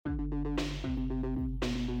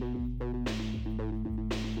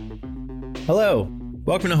Hello,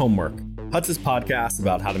 welcome to Homework, Huts' podcast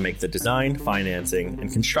about how to make the design, financing,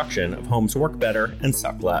 and construction of homes work better and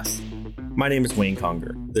suck less. My name is Wayne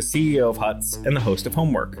Congar, the CEO of Huts and the host of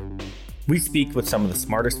Homework. We speak with some of the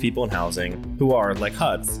smartest people in housing who are, like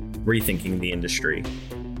Huts, rethinking the industry.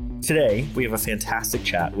 Today, we have a fantastic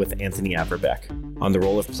chat with Anthony Averbeck on the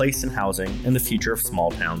role of place in housing and the future of small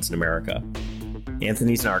towns in America.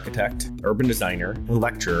 Anthony's an architect, urban designer, and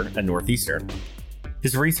lecturer at Northeastern.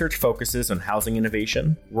 His research focuses on housing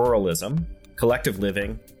innovation, ruralism, collective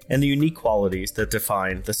living, and the unique qualities that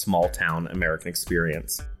define the small town American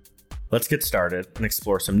experience. Let's get started and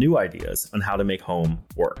explore some new ideas on how to make home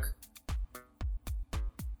work.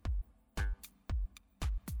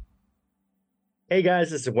 Hey guys,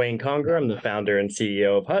 this is Wayne Congar. I'm the founder and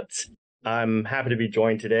CEO of Huts. I'm happy to be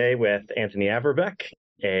joined today with Anthony Averbeck,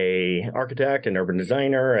 an architect and urban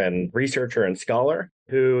designer and researcher and scholar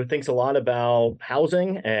who thinks a lot about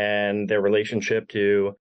housing and their relationship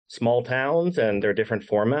to small towns and their different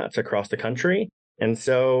formats across the country. And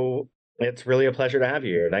so it's really a pleasure to have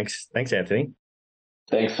you here. Thanks, Anthony.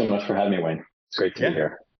 Thanks so much for having me, Wayne. It's great to be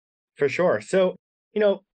here. For sure. So,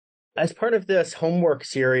 as part of this homework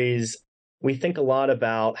series, we think a lot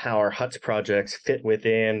about how our Huts projects fit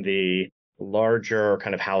within the larger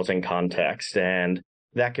kind of housing context. And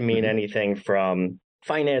that can mean anything from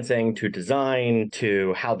financing to design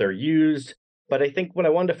to how they're used. But I think what I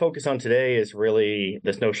wanted to focus on today is really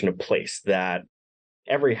this notion of place, that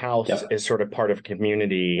every house is sort of part of a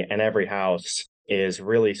community, and every house is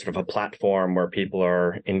really sort of a platform where people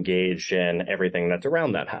are engaged in everything that's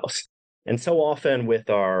around that house. And so often with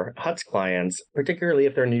our Huts clients, particularly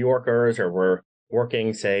if they're New Yorkers or we're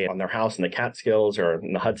working, say, on their house in the Catskills or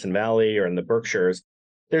in the Hudson Valley or in the Berkshires,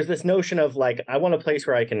 there's this notion of like, I want a place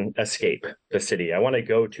where I can escape the city. I want to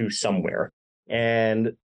go to somewhere.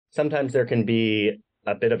 And sometimes there can be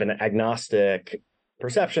a bit of an agnostic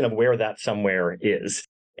perception of where that somewhere is.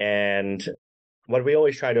 And what we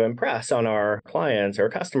always try to impress on our clients or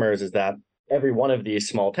customers is that every one of these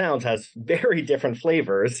small towns has very different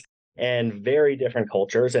flavors and very different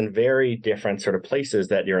cultures and very different sort of places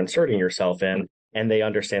that you're inserting yourself in. And they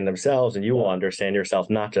understand themselves, and you will understand yourself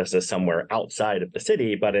not just as somewhere outside of the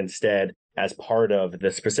city, but instead as part of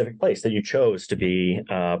the specific place that you chose to be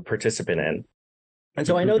a participant in. And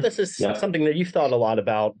so I know this is something that you've thought a lot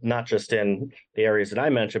about, not just in the areas that I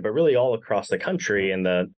mentioned, but really all across the country and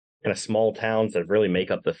the kind of small towns that really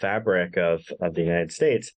make up the fabric of the United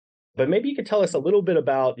States. But maybe you could tell us a little bit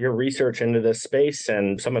about your research into this space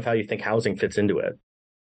and some of how you think housing fits into it.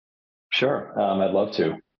 Sure, I'd love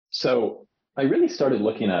to. So I really started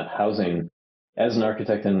looking at housing as an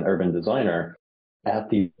architect and urban designer at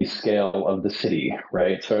the scale of the city,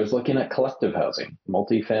 right? So I was looking at collective housing,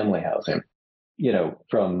 multifamily housing,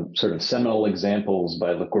 from sort of seminal examples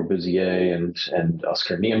by Le Corbusier and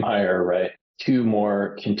Oscar Niemeyer, right? To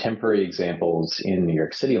more contemporary examples in New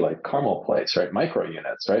York City, like Carmel Place, right? Micro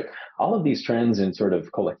units, right? All of these trends in sort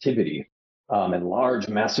of collectivity and large,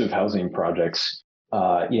 massive housing projects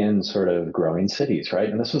in sort of growing cities, right?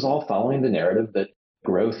 And this was all following the narrative that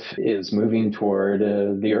growth is moving toward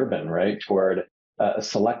the urban, right? Toward a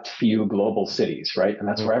select few global cities, right? And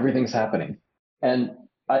that's where everything's happening. And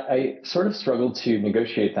I sort of struggled to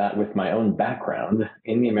negotiate that with my own background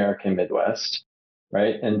in the American Midwest,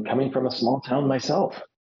 right? And coming from a small town myself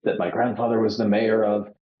that my grandfather was the mayor of,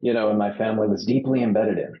 and my family was deeply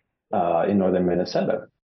embedded in northern Minnesota.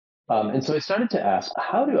 And so I started to ask,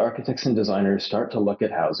 how do architects and designers start to look at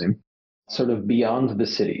housing sort of beyond the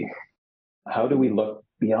city? How do we look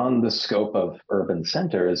beyond the scope of urban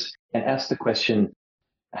centers and ask the question,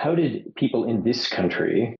 how did people in this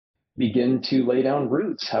country begin to lay down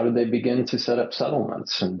roots? How did they begin to set up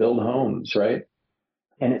settlements and build homes, right?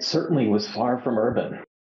 And it certainly was far from urban.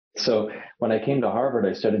 So when I came to Harvard,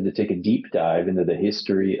 I started to take a deep dive into the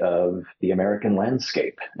history of the American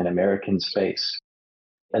landscape and American space.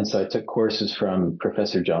 And so I took courses from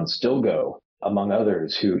Professor John Stilgoe, among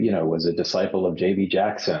others, who, was a disciple of J.B.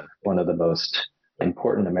 Jackson, one of the most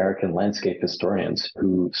important American landscape historians,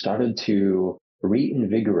 who started to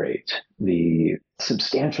reinvigorate the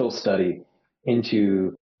substantial study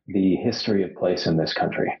into the history of place in this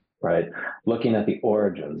country, right? Looking at the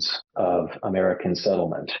origins of American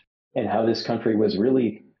settlement and how this country was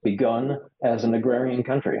really begun as an agrarian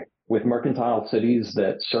country with mercantile cities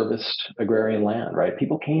that serviced agrarian land, right?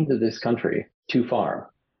 People came to this country to farm.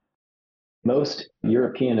 Most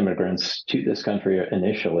European immigrants to this country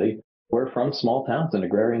initially were from small towns and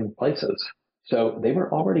agrarian places. So they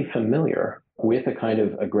were already familiar with a kind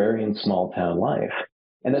of agrarian small town life.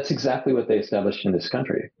 And that's exactly what they established in this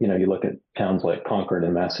country. You look at towns like Concord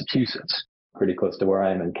in Massachusetts, pretty close to where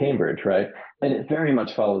I am in Cambridge, right? And it very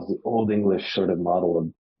much follows the Old English sort of model of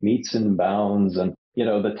meets and bounds and,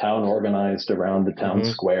 the town organized around the town Hmm.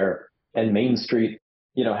 square, and Main Street,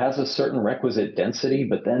 has a certain requisite density,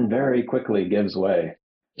 but then very quickly gives way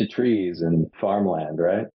to trees and farmland,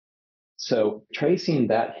 right? So tracing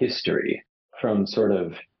that history from sort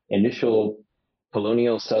of initial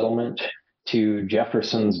colonial settlement to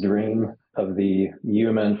Jefferson's dream of the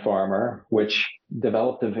yeoman farmer, which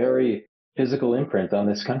developed a very physical imprint on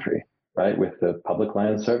this country, right, with the public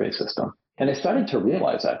land survey system. And I started to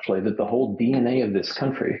realize actually that the whole DNA of this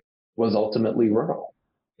country was ultimately rural.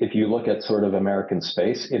 If you look at sort of American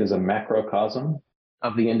space, it is a macrocosm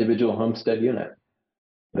of the individual homestead unit,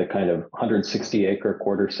 the kind of 160 acre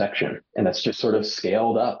quarter section. And that's just sort of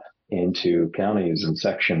scaled up into counties and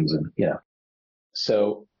sections. And,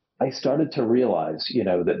 so I started to realize,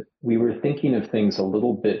 that we were thinking of things a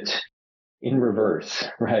little bit in reverse,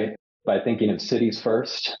 right? By thinking of cities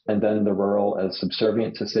first and then the rural as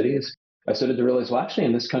subservient to cities. I started to realize, well, actually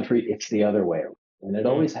in this country, it's the other way. And it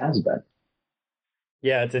always has been.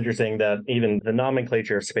 Yeah, it's interesting that even the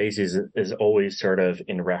nomenclature of spaces is always sort of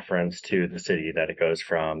in reference to the city, that it goes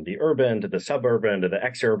from the urban to the suburban to the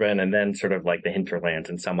exurban, and then sort of like the hinterlands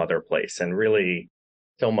in some other place. And really,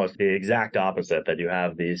 it's almost the exact opposite, that you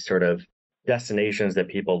have these sort of destinations that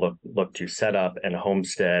people look to set up and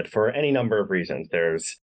homestead for any number of reasons.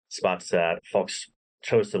 There's spots that folks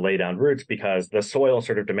chose to lay down roots because the soil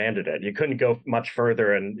sort of demanded it. You couldn't go much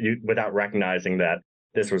further without recognizing that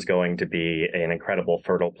this was going to be an incredible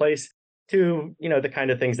fertile place, to, the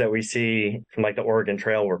kind of things that we see from like the Oregon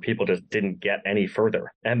Trail, where people just didn't get any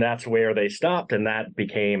further. And that's where they stopped. And that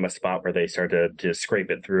became a spot where they started to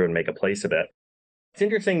scrape it through and make a place of it. What's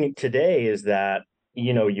interesting today is that,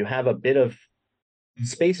 you have a bit of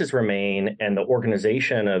spaces remain, and the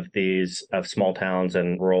organization of small towns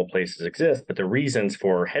and rural places exist, but the reasons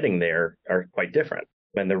for heading there are quite different.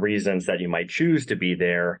 And the reasons that you might choose to be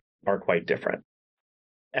there are quite different.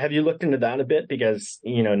 Have you looked into that a bit? Because,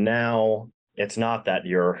 now it's not that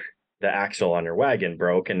the axle on your wagon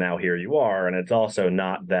broke and now here you are. And it's also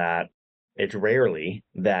not that, it's rarely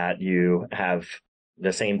that you have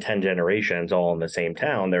the same 10 generations all in the same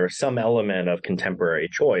town. There is some element of contemporary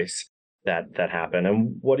choice that happen.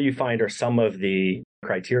 And what do you find are some of the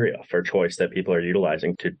criteria for choice that people are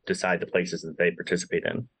utilizing to decide the places that they participate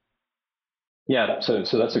in? Yeah, so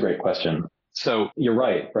that's a great question. So you're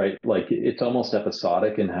right? Like it's almost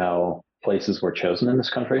episodic in how places were chosen in this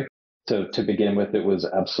country. So to begin with, it was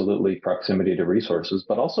absolutely proximity to resources,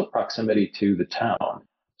 but also proximity to the town.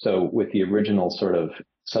 So with the original sort of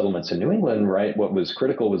settlements in New England, right, what was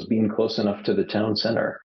critical was being close enough to the town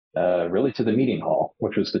center, really to the meeting hall,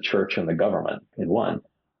 which was the church and the government in one.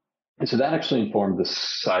 And so that actually informed the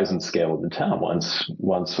size and scale of the town.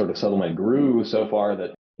 Once sort of settlement grew so far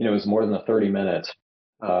that, it was more than a 30-minute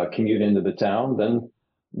commute into the town, then,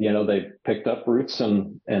 they picked up roots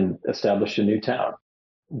and established a new town.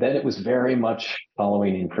 Then it was very much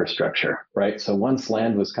following infrastructure, right? So once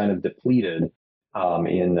land was kind of depleted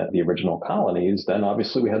in the original colonies, then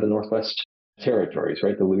obviously we had the Northwest Territories,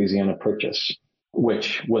 right? The Louisiana Purchase,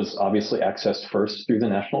 which was obviously accessed first through the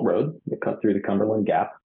National Road. It cut through the Cumberland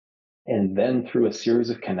Gap, and then through a series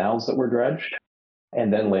of canals that were dredged,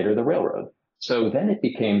 and then later the railroad. So then it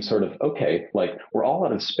became sort of, okay, like we're all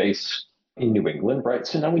out of space in New England, right?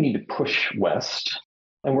 So now we need to push west,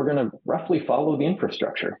 and we're going to roughly follow the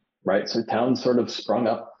infrastructure, right? So towns sort of sprung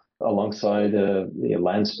up alongside the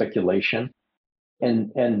land speculation,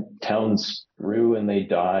 and towns grew and they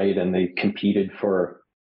died and they competed for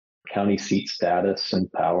county seat status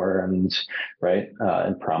and power and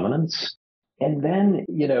and prominence. And then,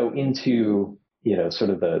 into,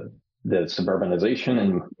 sort of the suburbanization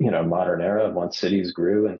and, modern era, once cities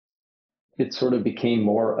grew, and it sort of became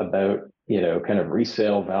more about, kind of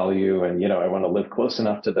resale value. And, I want to live close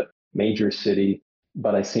enough to the major city,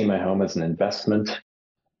 but I see my home as an investment.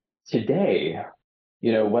 Today,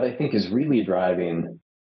 what I think is really driving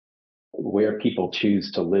where people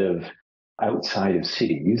choose to live outside of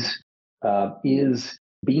cities is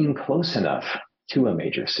being close enough to a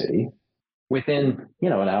major city within,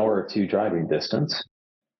 an hour or two driving distance,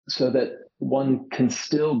 so that one can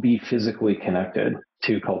still be physically connected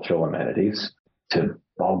to cultural amenities, to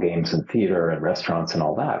ball games and theater and restaurants and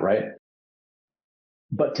all that, right?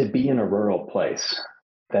 But to be in a rural place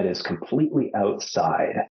that is completely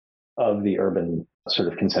outside of the urban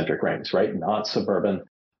sort of concentric rings, right? Not suburban,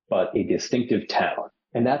 but a distinctive town.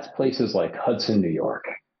 And that's places like Hudson, New York,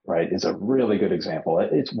 right? Is a really good example.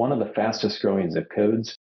 It's one of the fastest growing zip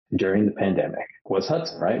codes during the pandemic was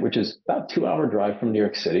Hudson, right? Which is about 2-hour drive from New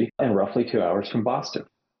York City and roughly 2 hours from Boston.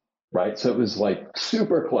 right? So it was like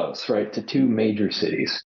super close, right, to two major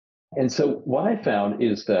cities. And so what I found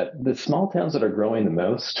is that the small towns that are growing the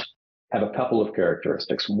most have a couple of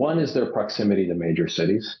characteristics. One is their proximity to major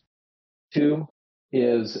cities. Two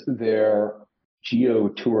is their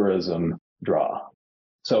geotourism draw.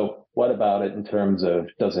 So what about it in terms of,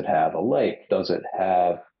 does it have a lake? Does it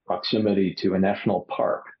have proximity to a national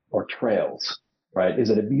park or trails, right? Is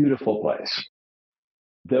it a beautiful place?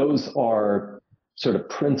 Those are sort of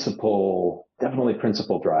definitely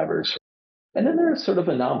principal drivers. And then there are sort of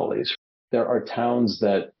anomalies. There are towns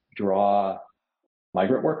that draw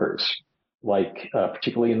migrant workers, like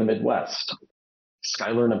particularly in the Midwest.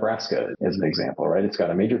 Schuyler, Nebraska is an example, right? It's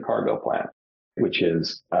got a major cargo plant, which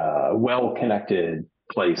is a well-connected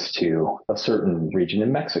place to a certain region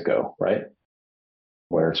in Mexico, right?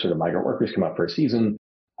 Where sort of migrant workers come up for a season,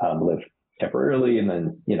 live temporarily, and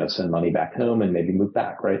then, send money back home and maybe move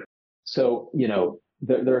back, right? So,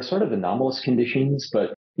 there are sort of anomalous conditions,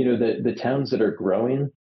 but, the towns that are growing,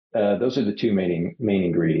 those are the two main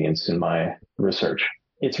ingredients in my research.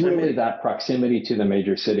 It's really that proximity to the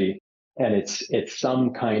major city, and it's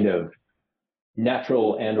some kind of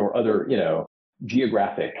natural and or other,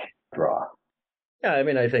 geographic draw. Yeah, I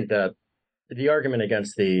mean, I think that the argument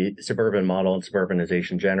against the suburban model and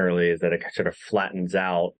suburbanization generally is that it sort of flattens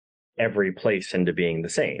out every place into being the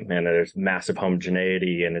same. And there's massive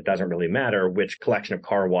homogeneity, and it doesn't really matter which collection of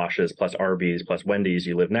car washes plus Arby's plus Wendy's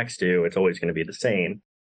you live next to, it's always going to be the same.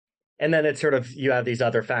 And then it's sort of, you have these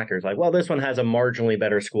other factors like, well, this one has a marginally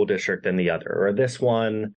better school district than the other, or this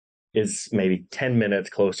one is maybe 10 minutes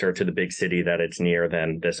closer to the big city that it's near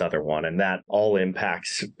than this other one. And that all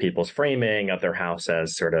impacts people's framing of their house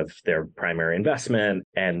as sort of their primary investment,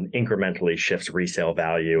 and incrementally shifts resale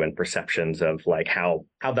value and perceptions of like, how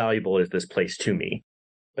valuable is this place to me?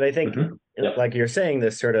 But I think, like you're saying,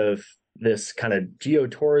 this kind of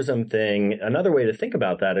geotourism thing, another way to think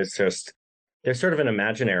about that is just, there's sort of an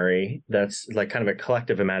imaginary that's like kind of a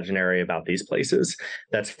collective imaginary about these places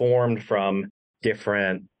that's formed from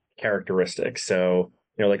different characteristics. So,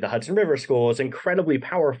 like the Hudson River School is incredibly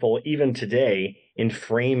powerful even today in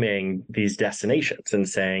framing these destinations and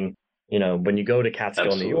saying, when you go to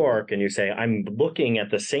Catskill, New York, and you say, I'm looking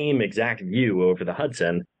at the same exact view over the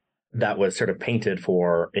Hudson that was sort of painted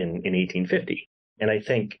for in 1850. And I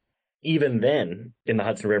think even then in the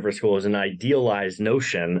Hudson River School is an idealized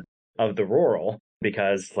notion of the rural,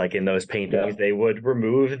 because like in those paintings, they would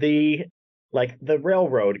remove the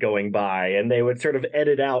railroad going by, and they would sort of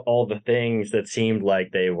edit out all the things that seemed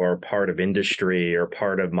like they were part of industry or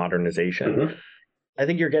part of modernization. I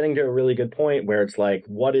think you're getting to a really good point where it's like,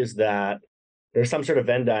 what is that? There's some sort of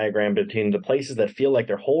Venn diagram between the places that feel like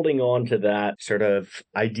they're holding on to that sort of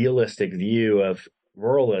idealistic view of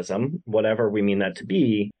ruralism, whatever we mean that to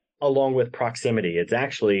be, along with proximity.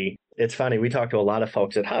 It's funny. We talk to a lot of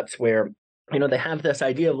folks at Huts where, they have this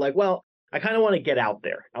idea of like, well, I kind of want to get out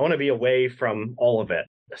there. I want to be away from all of it,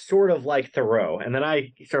 sort of like Thoreau. And then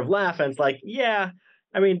I sort of laugh, and it's like, yeah,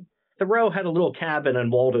 I mean, Thoreau had a little cabin in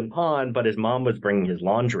Walden Pond, but his mom was bringing his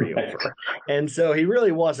laundry over. And so he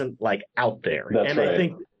really wasn't like out there. That's right. I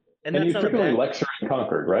think, and he frequently lectured in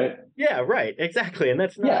Concord, right? Yeah, right. Exactly. And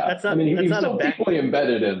that's not, he's still deeply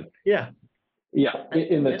embedded in.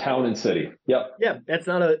 In the town and city. Yep. Yeah,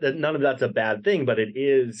 none of that's a bad thing, but it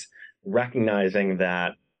is recognizing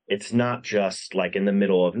that it's not just like in the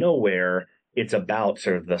middle of nowhere. It's about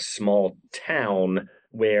sort of the small town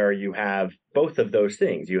where you have both of those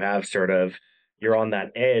things. You have you're on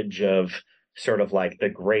that edge of sort of like the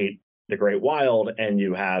great wild, and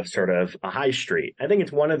you have sort of a high street. I think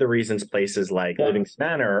it's one of the reasons places like Livingston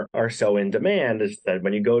Manor are so in demand is that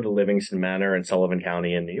when you go to Livingston Manor in Sullivan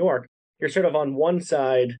County in New York, you're sort of on one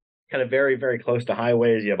side, kind of very, very close to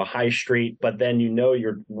highways. You have a high street, but then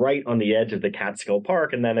you're right on the edge of the Catskill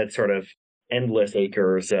Park, and then it's sort of endless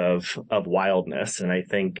acres of wildness. And I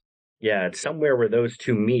think, it's somewhere where those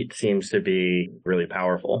two meet seems to be really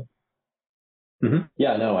powerful. Mm-hmm.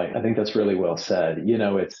 Yeah, no, I think that's really well said.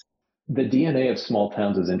 It's the DNA of small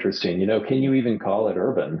towns is interesting. Can you even call it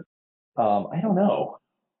urban? I don't know.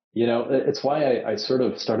 It's why I sort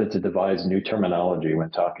of started to devise new terminology when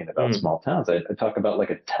talking about small towns. I talk about like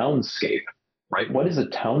a townscape, right? What is a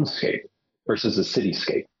townscape versus a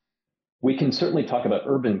cityscape? We can certainly talk about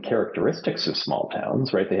urban characteristics of small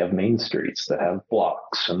towns, right? They have main streets that have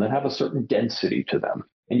blocks and that have a certain density to them,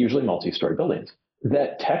 and usually multi-story buildings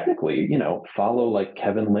that technically, follow like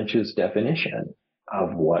Kevin Lynch's definition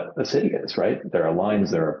of what a city is, right? There are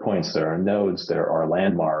lines, there are points, there are nodes, there are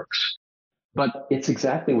landmarks. But it's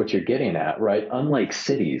exactly what you're getting at, right? Unlike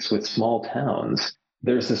cities with small towns,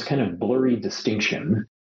 there's this kind of blurry distinction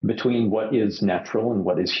between what is natural and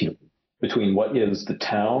what is human, between what is the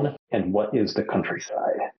town and what is the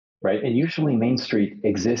countryside, right? And usually Main Street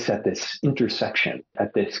exists at this intersection,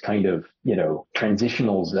 at this kind of,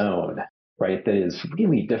 transitional zone, right? That is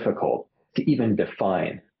really difficult to even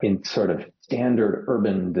define in sort of standard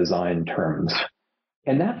urban design terms.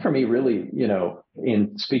 And that for me really,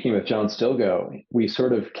 in speaking with John Stilgoe, we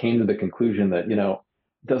sort of came to the conclusion that,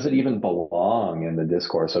 does it even belong in the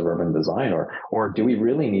discourse of urban design, or do we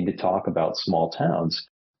really need to talk about small towns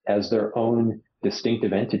as their own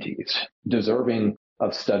distinctive entities, deserving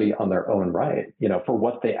of study on their own right, for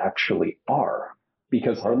what they actually are,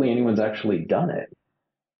 because hardly anyone's actually done it.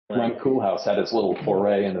 Glenn Koolhaus had his little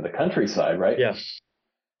foray into the countryside, right? Yeah.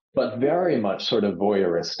 But very much sort of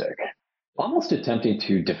voyeuristic, almost attempting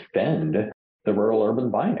to defend the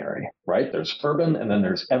rural-urban binary, right? There's urban and then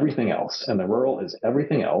there's everything else, and the rural is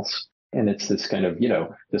everything else. And it's this kind of,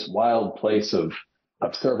 this wild place of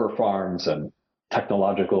server farms and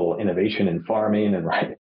technological innovation in farming and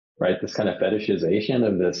right, this kind of fetishization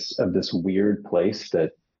of this weird place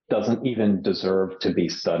that doesn't even deserve to be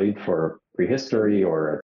studied for prehistory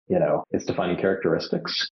or, its defining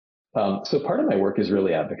characteristics. So part of my work is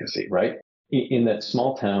really advocacy, right? In that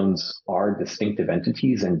small towns are distinctive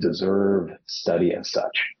entities and deserve study as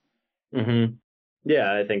such. Mm-hmm.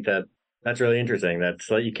 Yeah, I think that's really interesting. That's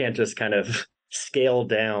like, you can't just kind of scale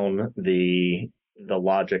down the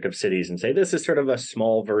logic of cities and say this is sort of a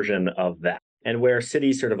small version of that. And where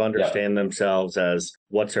cities sort of understand themselves as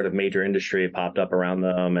what sort of major industry popped up around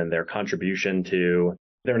them and their contribution to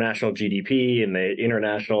their national GDP and the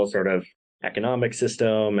international sort of economic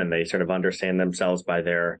system, and they sort of understand themselves by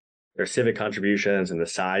their civic contributions and the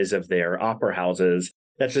size of their opera houses.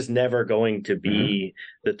 That's just never going to be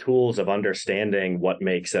the tools of understanding what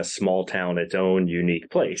makes a small town its own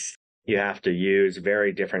unique place. You have to use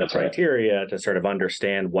very different criteria to sort of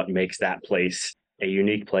understand what makes that place a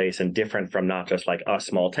unique place and different from not just like a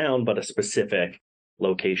small town, but a specific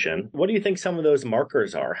location. What do you think some of those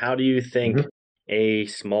markers are? How do you think a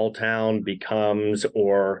small town becomes,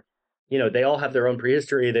 or they all have their own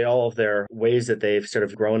prehistory. They all have their ways that they've sort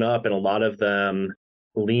of grown up, and a lot of them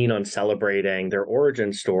lean on celebrating their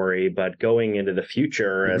origin story, but going into the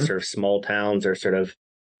future as sort of small towns are sort of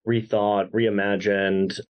rethought,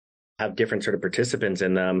 reimagined, have different sort of participants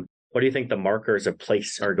in them. What do you think the markers of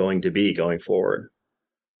place are going to be going forward?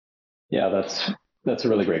 Yeah, that's a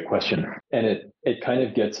really great question. And it kind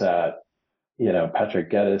of gets at,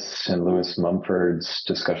 Patrick Geddes and Lewis Mumford's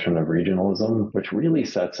discussion of regionalism, which really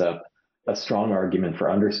sets up a strong argument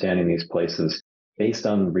for understanding these places based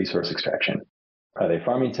on resource extraction. Are they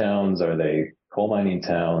farming towns? Are they coal mining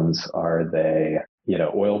towns? Are they,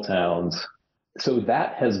 oil towns? So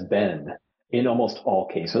that has been, in almost all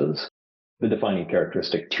cases, the defining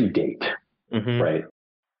characteristic to date, right?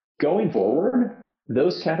 Going forward,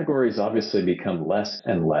 those categories obviously become less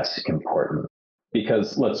and less important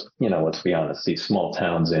because let's be honest, these small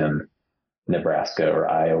towns in Nebraska or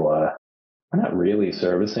Iowa are not really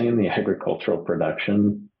servicing the agricultural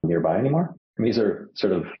production nearby anymore. And these are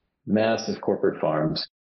sort of massive corporate farms.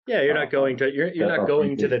 Yeah, you're not going to you're not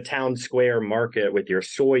going to the town square market with your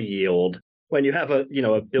soy yield when you have a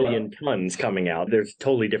billion tons coming out. There's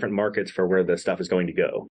totally different markets for where this stuff is going to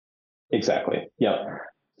go. Exactly. Yeah.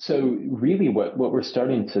 So really what we're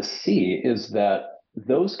starting to see is that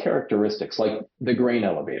those characteristics, like the grain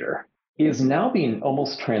elevator, is now being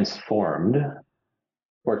almost transformed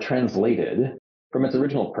or translated from its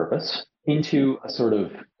original purpose into a sort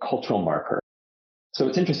of cultural marker. So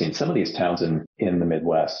it's interesting. Some of these towns in the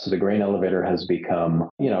Midwest, the grain elevator has become,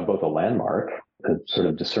 both a landmark, a sort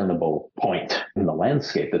of discernible point in the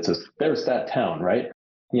landscape that says, there's that town, right?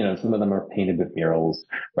 Some of them are painted with murals,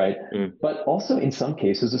 right? But also in some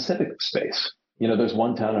cases, a civic space. There's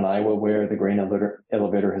one town in Iowa where the grain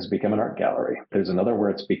elevator has become an art gallery. There's another where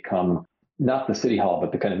it's become not the city hall,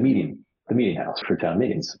 but the kind of meeting house for town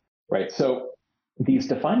meetings, right? So these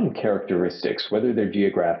defining characteristics, whether they're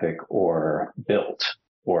geographic or built,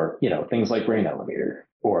 or, things like grain elevator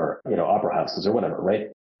or, opera houses or whatever, right?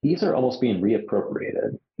 These are almost being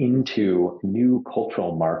reappropriated into new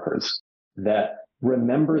cultural markers that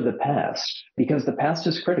remember the past, because the past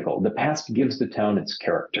is critical. The past gives the town its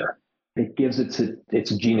character. It gives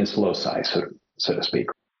its genus loci, so to speak.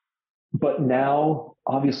 But now,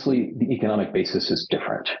 obviously, the economic basis is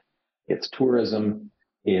different. It's tourism,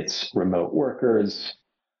 it's remote workers,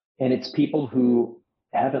 and it's people who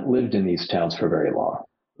haven't lived in these towns for very long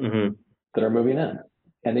that are moving in.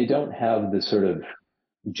 And they don't have the sort of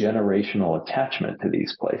generational attachment to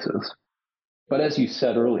these places. But as you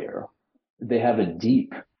said earlier, they have a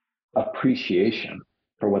deep appreciation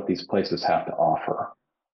for what these places have to offer.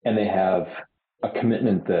 and they have a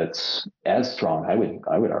commitment that's as strong,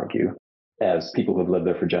 I would argue, as people who've lived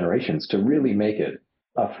there for generations to really make it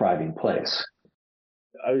a thriving place.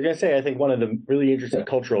 I was going to say, I think one of the really interesting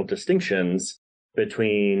cultural distinctions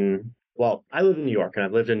between, well, I live in New York and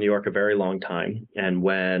I've lived in New York a very long time. And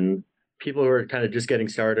when people who are kind of just getting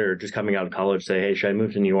started or just coming out of college say, hey, should I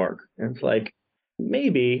move to New York? And it's like,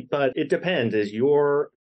 maybe, but it depends. Is your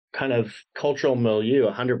kind of cultural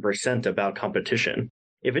milieu 100% about competition?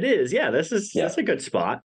 If it is, yeah, that's a good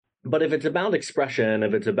spot. But if it's about expression,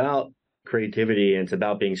 if it's about creativity, and it's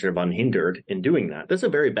about being sort of unhindered in doing that, that's a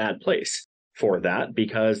very bad place for that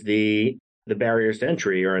because the barriers to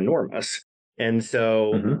entry are enormous. And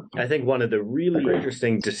so I think one of the really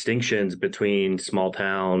interesting distinctions between small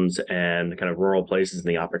towns and kind of rural places and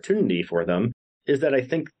the opportunity for them is that I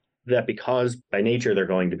think that because by nature they're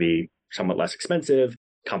going to be somewhat less expensive,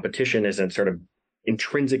 competition isn't sort of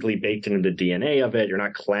intrinsically baked into the DNA of it. You're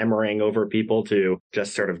not clamoring over people to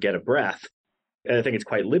just sort of get a breath. And I think it's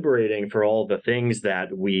quite liberating for all the things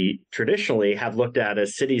that we traditionally have looked at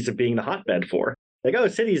as cities of being the hotbed for. Like, oh,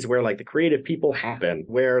 cities where like the creative people happen,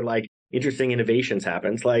 where like interesting innovations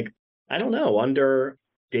happens. Like, I don't know, under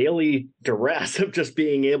daily duress of just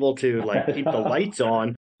being able to like keep the lights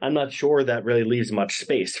on, I'm not sure that really leaves much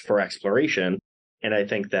space for exploration. And I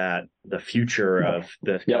think that the future of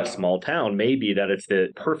the small town may be that it's the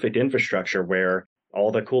perfect infrastructure where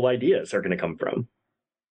all the cool ideas are going to come from.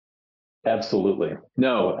 Absolutely.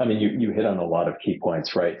 No, I mean, you hit on a lot of key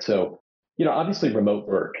points, right? So, obviously remote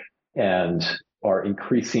work and our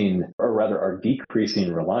increasing, or rather our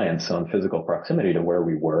decreasing reliance on physical proximity to where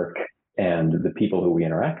we work and the people who we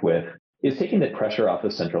interact with is taking the pressure off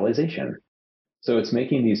of centralization. So it's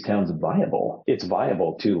making these towns viable. It's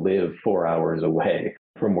viable to live 4 hours away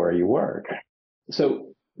from where you work. So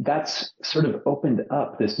that's sort of opened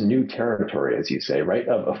up this new territory, as you say, right,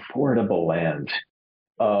 of affordable land,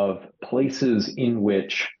 of places in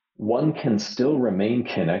which one can still remain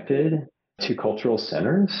connected to cultural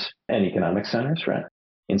centers and economic centers, right,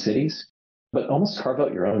 in cities, but almost carve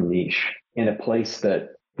out your own niche in a place that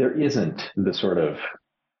there isn't the sort of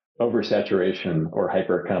oversaturation or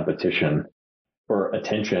hyper competition for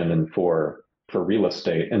attention and for real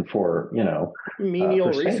estate and for, menial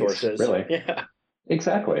for space, resources. really. Yeah.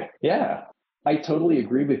 Exactly. Yeah. I totally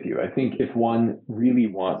agree with you. I think if one really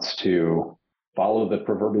wants to follow the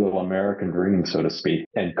proverbial American dream, so to speak,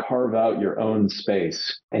 and carve out your own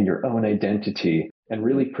space and your own identity and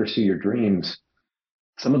really pursue your dreams,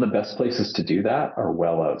 some of the best places to do that are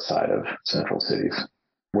well outside of central cities,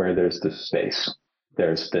 where there's the space,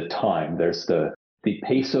 there's the time, there's the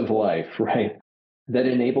pace of life, right, that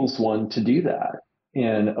enables one to do that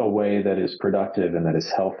in a way that is productive and that is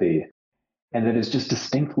healthy and that is just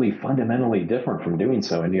distinctly, fundamentally different from doing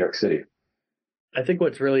so in New York City. I think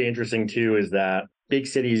what's really interesting too is that big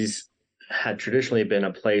cities had traditionally been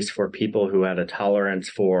a place for people who had a tolerance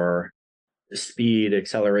for speed,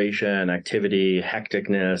 acceleration, activity,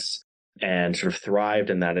 hecticness, and sort of thrived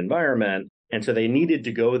in that environment. And so they needed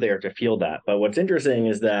to go there to feel that. But what's interesting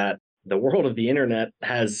is that the world of the internet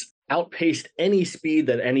has outpaced any speed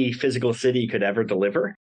that any physical city could ever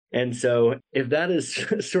deliver. And so if that is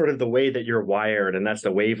sort of the way that you're wired and that's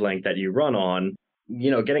the wavelength that you run on,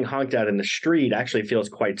 getting honked at in the street actually feels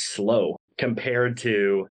quite slow compared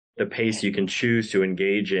to the pace you can choose to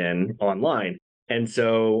engage in online. And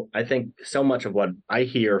so I think so much of what I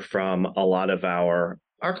hear from a lot of our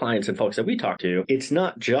clients and folks that we talk to, it's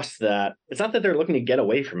not that they're looking to get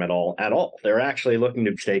away from it all at all. They're actually looking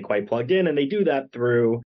to stay quite plugged in, and they do that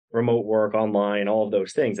through remote work, online, all of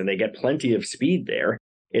those things, and they get plenty of speed there.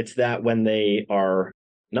 It's that when they are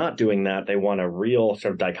not doing that, they want a real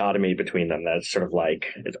sort of dichotomy between them that's sort of like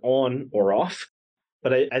it's on or off.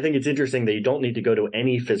 But I think it's interesting that you don't need to go to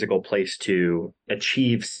any physical place to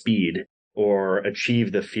achieve speed or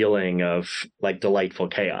achieve the feeling of like delightful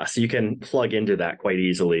chaos. You can plug into that quite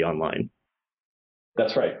easily online.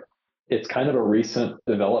 That's right. It's kind of a recent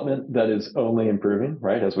development that is only improving,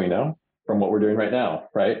 right, as we know from what we're doing right now,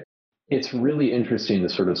 right? It's really interesting to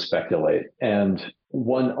sort of speculate. And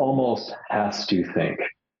one almost has to think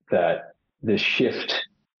that the shift,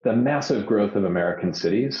 the massive growth of American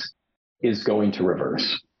cities is going to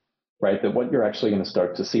reverse, right? That what you're actually going to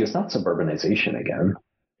start to see is not suburbanization again,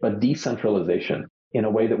 but decentralization in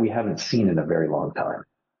a way that we haven't seen in a very long time.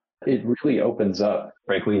 It really opens up,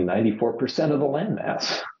 frankly, 94% of the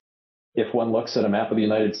landmass. If one looks at a map of the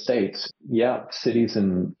United States, yeah, cities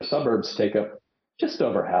and suburbs take up just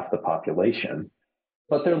over half the population,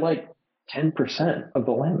 but they're like 10% of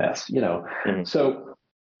the landmass, Mm-hmm. So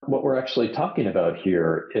what we're actually talking about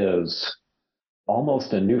here is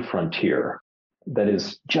almost a new frontier that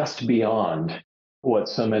is just beyond what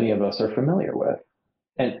so many of us are familiar with.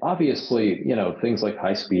 And obviously, things like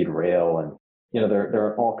high-speed rail and, there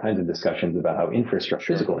are all kinds of discussions about how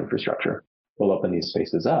physical infrastructure will open these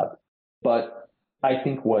spaces up. But I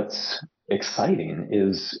think what's exciting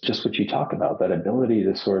is just what you talk about, that ability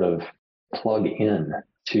to sort of plug in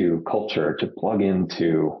to culture, to plug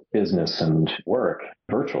into business and work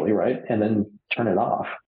virtually, right? And then turn it off,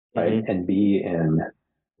 right? Mm-hmm. And be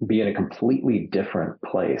in a completely different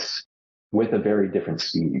place with a very different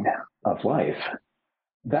speed of life.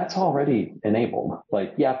 That's already enabled.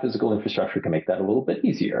 Like, yeah, physical infrastructure can make that a little bit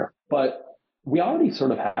easier, but we already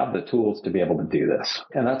sort of have the tools to be able to do this.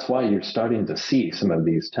 And that's why you're starting to see some of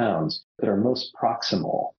these towns that are most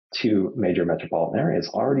proximal to major metropolitan areas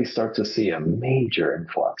already start to see a major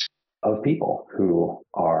influx of people who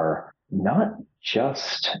are not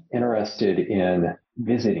just interested in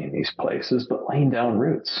visiting these places, but laying down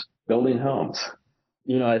roots, building homes.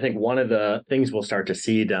 I think one of the things we'll start to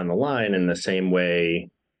see down the line in the same way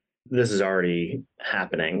this is already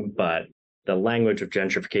happening, but the language of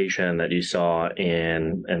gentrification that you saw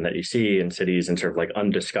and that you see in cities and sort of like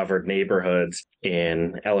undiscovered neighborhoods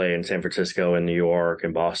in LA and San Francisco and New York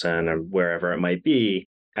and Boston and wherever it might be,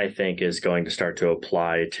 I think is going to start to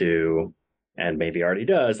apply to, and maybe already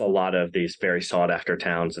does, a lot of these very sought after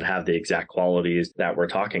towns that have the exact qualities that we're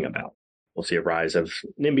talking about. We'll see a rise of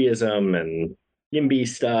NIMBYism and YIMBY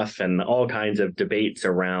stuff and all kinds of debates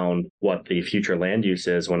around what the future land use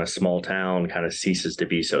is when a small town kind of ceases to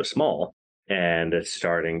be so small. And it's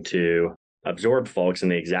starting to absorb folks,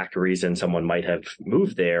 and the exact reason someone might have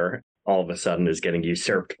moved there all of a sudden is getting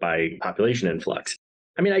usurped by population influx.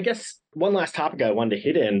 I mean, I guess one last topic I wanted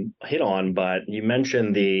to hit on, but you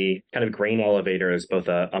mentioned the kind of grain elevator as both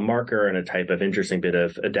a marker and a type of interesting bit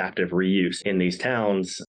of adaptive reuse in these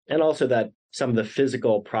towns, and also that some of the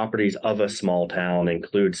physical properties of a small town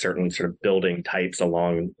include certain sort of building types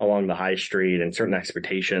along the high street and certain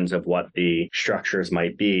expectations of what the structures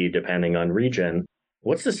might be depending on region.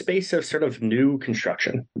 What's the space of sort of new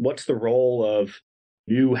construction? What's the role of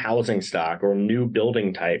new housing stock or new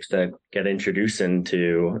building types that get introduced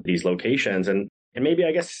into these locations? And maybe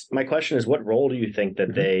I guess my question is, what role do you think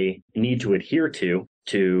that they need to adhere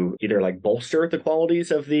to either like bolster the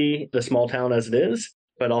qualities of the small town as it is,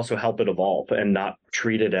 but also help it evolve and not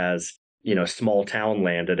treat it as, small town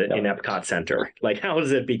land in Epcot Center? Like, how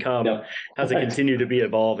does it become, how does it continue to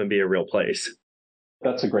evolve and be a real place?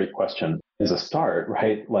 That's a great question. As a start,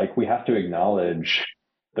 right? Like, we have to acknowledge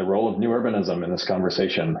the role of new urbanism in this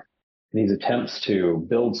conversation. These attempts to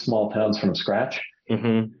build small towns from scratch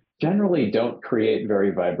generally don't create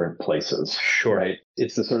very vibrant places. Sure. Right?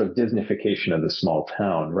 It's the sort of Disneyfication of the small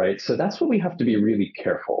town, right? So that's what we have to be really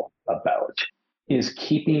careful about, is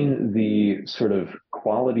keeping the sort of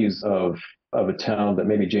qualities of a town that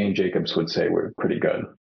maybe Jane Jacobs would say were pretty good.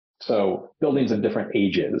 So buildings of different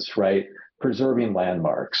ages, right? Preserving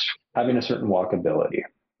landmarks, having a certain walkability,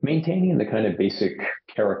 maintaining the kind of basic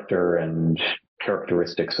character and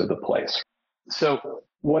characteristics of the place. So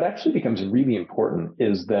what actually becomes really important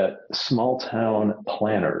is that small town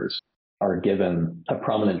planners are given a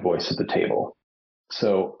prominent voice at the table.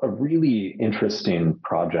 So a really interesting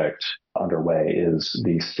project underway is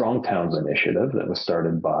the Strong Towns Initiative that was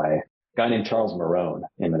started by a guy named Charles Marone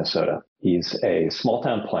in Minnesota. He's a small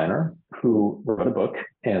town planner who wrote a book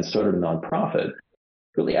and started a nonprofit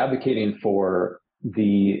really advocating for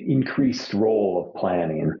the increased role of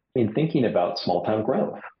planning in thinking about small town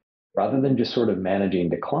growth. Rather than just sort of managing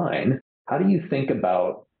decline, how do you think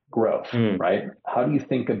about growth, right? How do you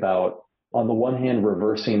think about, on the one hand,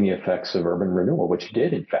 reversing the effects of urban renewal, which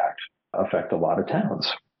did, in fact, affect a lot of towns,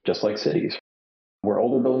 just like cities, where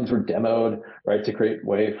older buildings were demoed, right, to create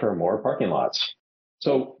way for more parking lots.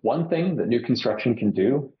 So one thing that new construction can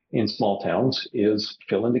do in small towns is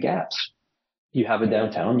fill in the gaps. You have a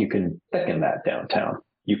downtown, you can thicken that downtown.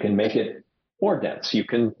 You can make it more dense. You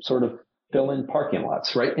can sort of fill in parking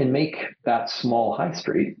lots, right, and make that small high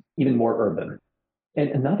street even more urban. And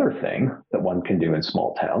another thing that one can do in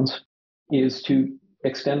small towns is to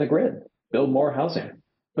extend the grid, build more housing,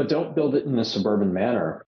 but don't build it in a suburban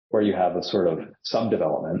manner where you have a sort of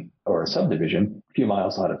subdevelopment or a subdivision a few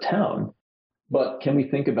miles out of town. But can we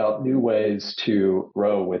think about new ways to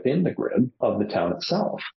grow within the grid of the town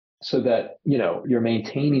itself so that, you're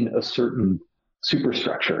maintaining a certain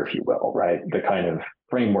superstructure, if you will, right? The kind of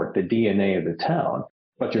framework, the DNA of the town,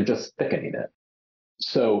 but you're just thickening it.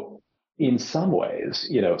 So in some ways,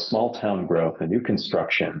 small town growth and new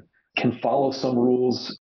construction can follow some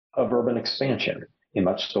rules of urban expansion in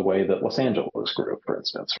much the way that Los Angeles grew, for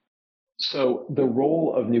instance. So the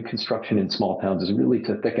role of new construction in small towns is really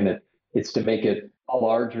to thicken it It's to make it a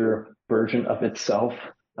larger version of itself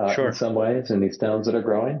in Sure. some ways in these towns that are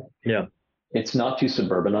growing. Yeah. It's not to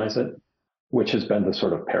suburbanize it, which has been the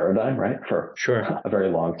sort of paradigm, right, for Sure. a very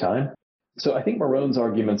long time. So I think Marone's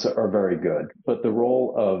arguments are very good, but the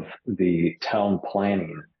role of the town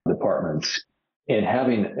planning departments in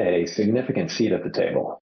having a significant seat at the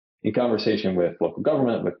table in conversation with local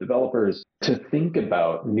government, with developers, to think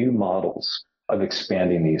about new models of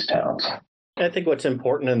expanding these towns. I think what's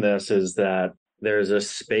important in this is that there's a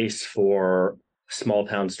space for small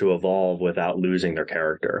towns to evolve without losing their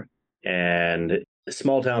character. And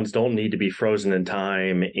small towns don't need to be frozen in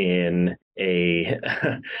time in a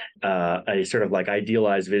a sort of like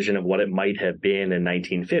idealized vision of what it might have been in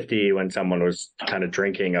 1950 when someone was kind of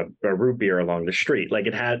drinking a root beer along the street. Like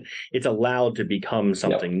it's allowed to become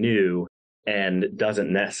something new and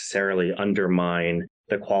doesn't necessarily undermine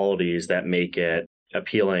the qualities that make it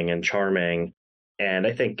appealing and charming. And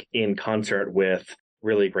I think in concert with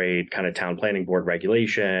really great kind of town planning board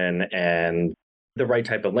regulation and the right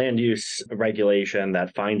type of land use regulation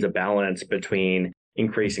that finds a balance between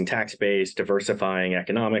increasing tax base, diversifying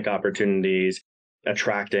economic opportunities,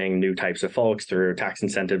 attracting new types of folks through tax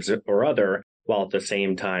incentives or other, while at the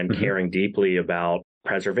same time caring deeply about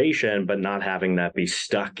preservation, but not having that be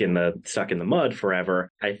stuck in the mud forever,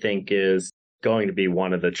 I think is going to be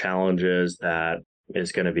one of the challenges that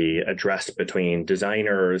is going to be addressed between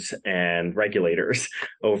designers and regulators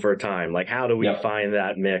over time. Like, how do we find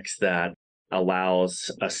that mix that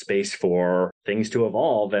allows a space for things to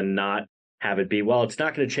evolve and not have it be, well, it's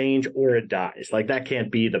not going to change or it dies. Like, that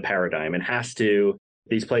can't be the paradigm.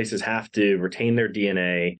 These places have to retain their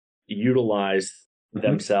DNA, utilize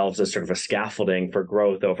themselves as sort of a scaffolding for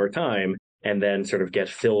growth over time, and then sort of get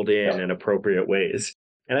filled in appropriate ways.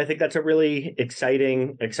 And I think that's a really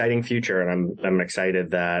exciting future. And I'm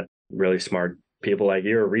excited that really smart people like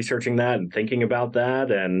you are researching that and thinking about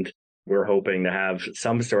that. And we're hoping to have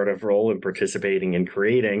some sort of role in participating in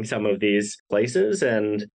creating some of these places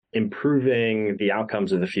and improving the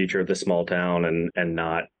outcomes of the future of the small town and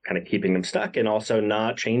not kind of keeping them stuck and also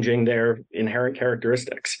not changing their inherent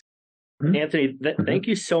characteristics. Anthony, thank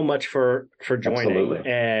you so much for joining.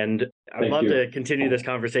 Absolutely. And I'd love to continue this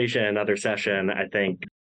conversation in another session. I think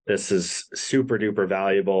this is super duper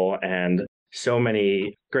valuable and so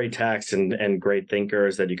many great texts and great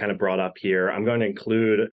thinkers that you kind of brought up here. I'm going to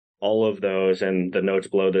include all of those in the notes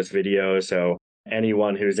below this video. So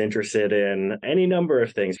anyone who's interested in any number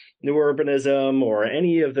of things, new urbanism or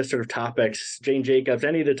any of the sort of topics, Jane Jacobs,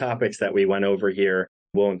 any of the topics that we went over here,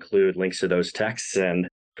 we'll include links to those texts. And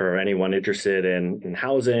for anyone interested in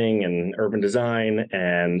housing and urban design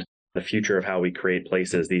and the future of how we create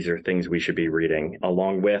places, these are things we should be reading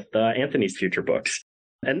along with Anthony's future books.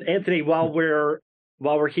 And Anthony, while we're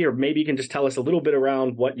here, maybe you can just tell us a little bit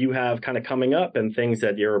around what you have kind of coming up and things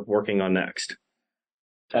that you're working on next.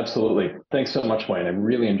 Absolutely. Thanks so much, Wayne. I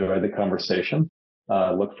really enjoyed the conversation.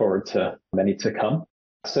 Look forward to many to come.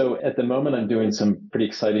 So at the moment, I'm doing some pretty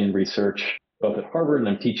exciting research, both at Harvard and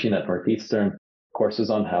I'm teaching at Northeastern, courses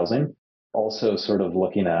on housing. Also sort of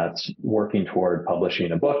looking at working toward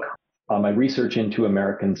publishing a book. My research into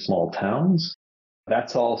American small towns,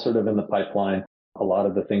 that's all sort of in the pipeline. A lot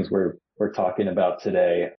of the things we're talking about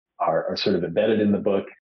today are sort of embedded in the book.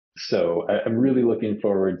 So I'm really looking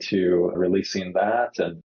forward to releasing that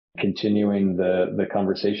and continuing the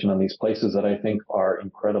conversation on these places that I think are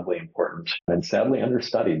incredibly important and sadly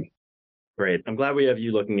understudied. Great. I'm glad we have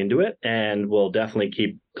you looking into it, and we'll definitely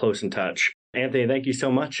keep close in touch. Anthony, thank you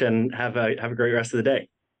so much and have a great rest of the day.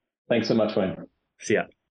 Thanks so much, Wayne. See ya.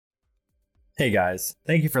 Hey guys,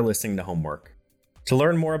 thank you for listening to Homework. To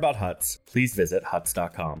learn more about Huts, please visit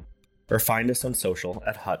huts.com or find us on social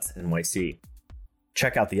at HutsNYC.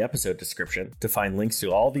 Check out the episode description to find links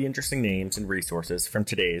to all the interesting names and resources from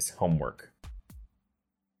today's Homework.